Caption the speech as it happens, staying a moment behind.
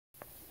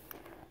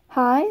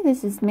Hi,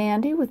 this is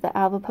Mandy with the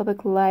Alva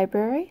Public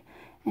Library,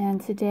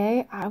 and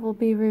today I will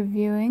be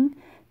reviewing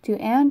Do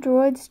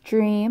Androids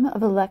Dream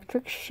of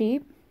Electric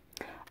Sheep?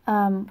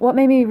 What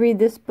made me read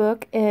this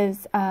book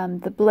is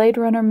the Blade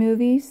Runner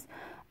movies.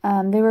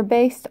 They were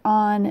based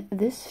on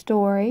this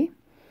story,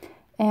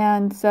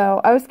 and so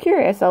I was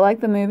curious. I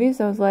like the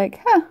movies. I was like,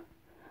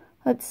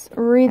 let's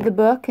read the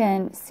book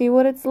and see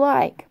what it's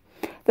like.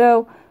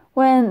 Though,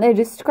 when they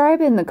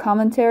describe it in the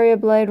commentary of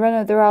Blade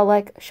Runner, they're all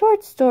like,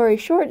 short story,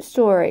 short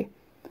story.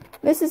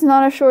 This is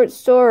not a short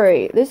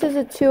story. This is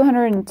a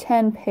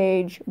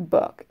 210-page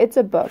book. It's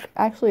a book.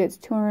 Actually, it's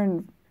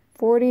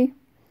 240,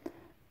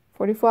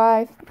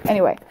 45.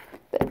 Anyway,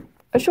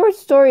 a short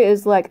story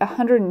is like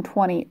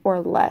 120 or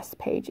less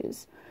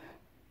pages.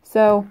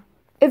 So,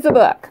 it's a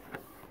book.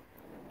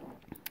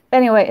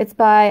 Anyway, it's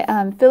by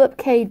Philip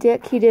K.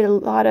 Dick. He did a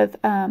lot of...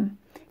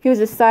 He was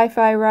a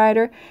sci-fi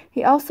writer.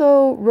 He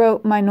also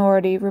wrote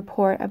Minority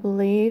Report, I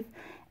believe,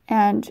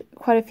 and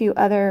quite a few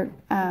other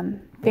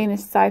famous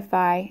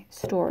sci-fi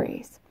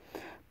stories.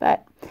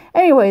 But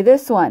anyway,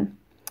 this one,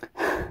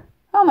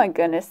 oh my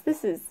goodness,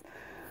 it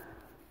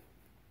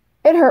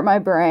hurt my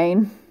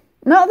brain.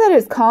 Not that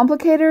it's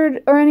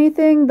complicated or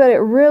anything, but it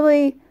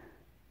really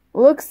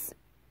looks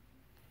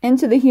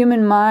into the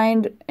human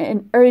mind,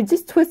 or it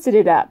just twisted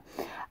it up.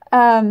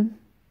 One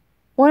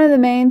of the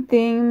main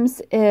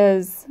themes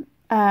is...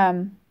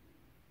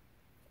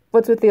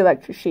 what's with the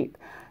electric sheep?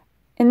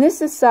 In this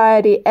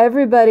society,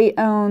 everybody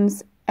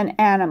owns an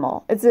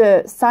animal. It's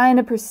a sign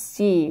of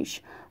prestige.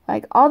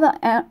 Like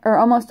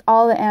almost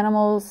all the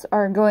animals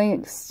are going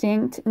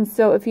extinct, and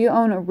so if you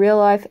own a real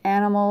life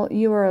animal,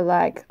 you are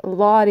like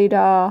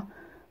la-di-da,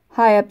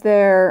 high up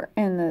there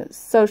in the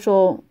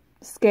social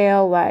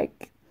scale,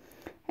 like.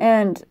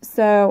 And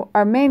so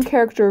our main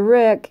character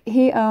Rick,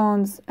 he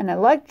owns an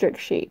electric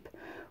sheep,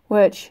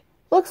 which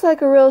looks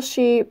like a real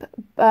sheep,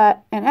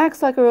 and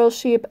acts like a real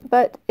sheep,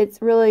 but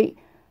it's really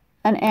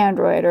an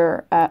android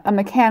or a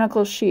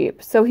mechanical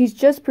sheep. So he's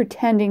just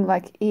pretending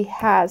like he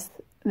has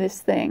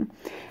this thing.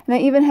 And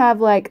they even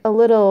have like a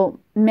little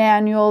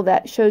manual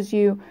that shows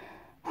you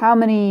how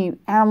many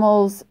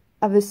animals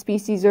of the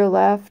species are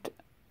left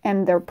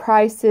and their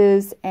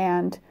prices.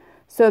 And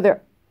so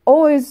they're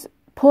always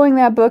pulling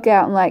that book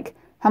out and like,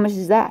 how much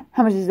is that?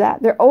 How much is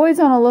that? They're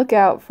always on a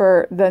lookout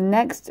for the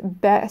next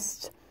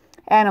best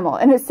animal.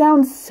 And it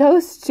sounds so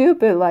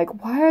stupid,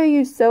 like, why are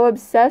you so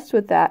obsessed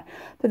with that?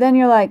 But then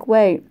you're like,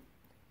 wait,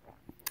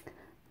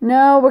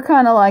 no, we're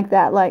kind of like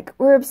that. Like,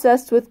 we're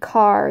obsessed with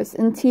cars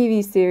and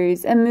TV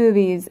series and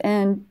movies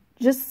and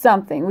just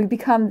something. We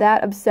become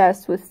that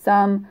obsessed with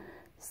some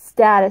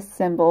status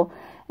symbol.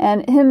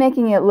 And him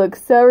making it look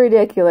so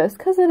ridiculous,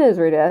 because it is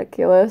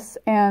ridiculous,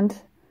 and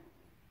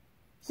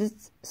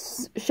just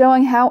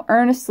showing how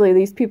earnestly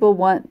these people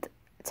want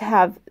to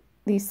have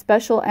these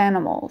special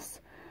animals.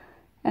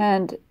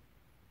 And it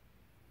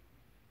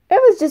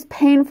was just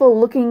painful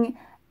looking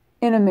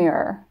in a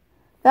mirror.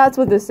 That's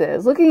what this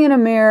is. Looking in a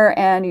mirror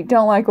and you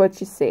don't like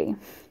what you see.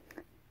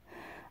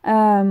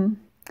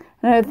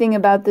 Another thing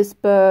about this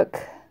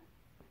book,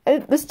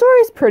 the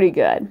story's pretty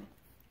good.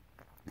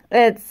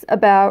 It's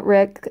about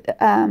Rick,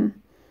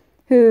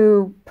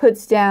 who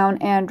puts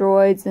down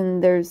androids,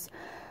 and there's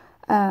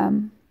a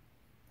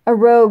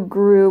rogue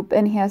group,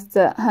 and he has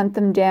to hunt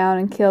them down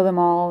and kill them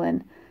all,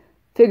 and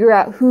figure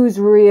out who's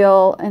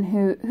real and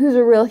who's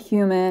a real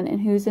human and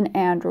who's an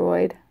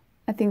android.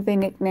 I think they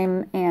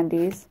nickname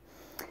Andes.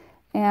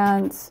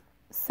 And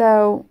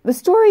so the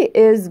story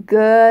is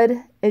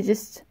good. It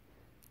just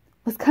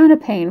was kind of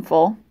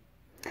painful.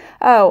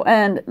 Oh,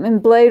 and in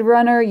Blade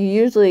Runner, you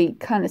usually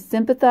kind of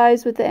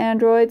sympathize with the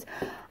androids.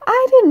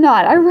 I did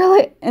not.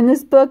 In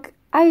this book,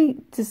 I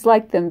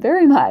disliked them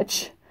very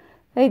much.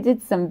 They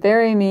did some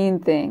very mean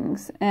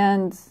things,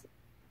 and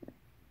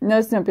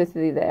no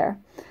sympathy there.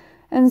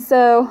 And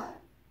so,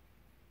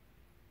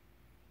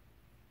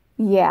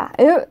 yeah,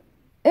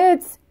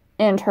 it's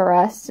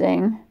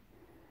interesting.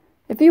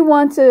 If you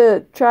want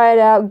to try it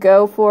out,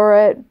 go for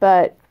it.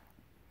 But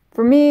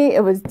for me,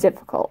 it was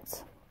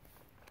difficult.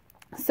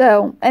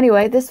 So,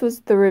 anyway, this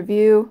was the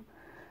review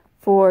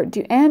for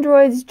Do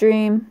Androids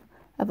Dream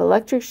of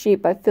Electric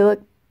Sheep by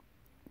Philip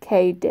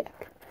K.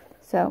 Dick.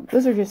 So,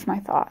 those are just my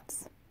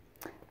thoughts.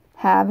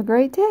 Have a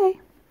great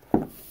day.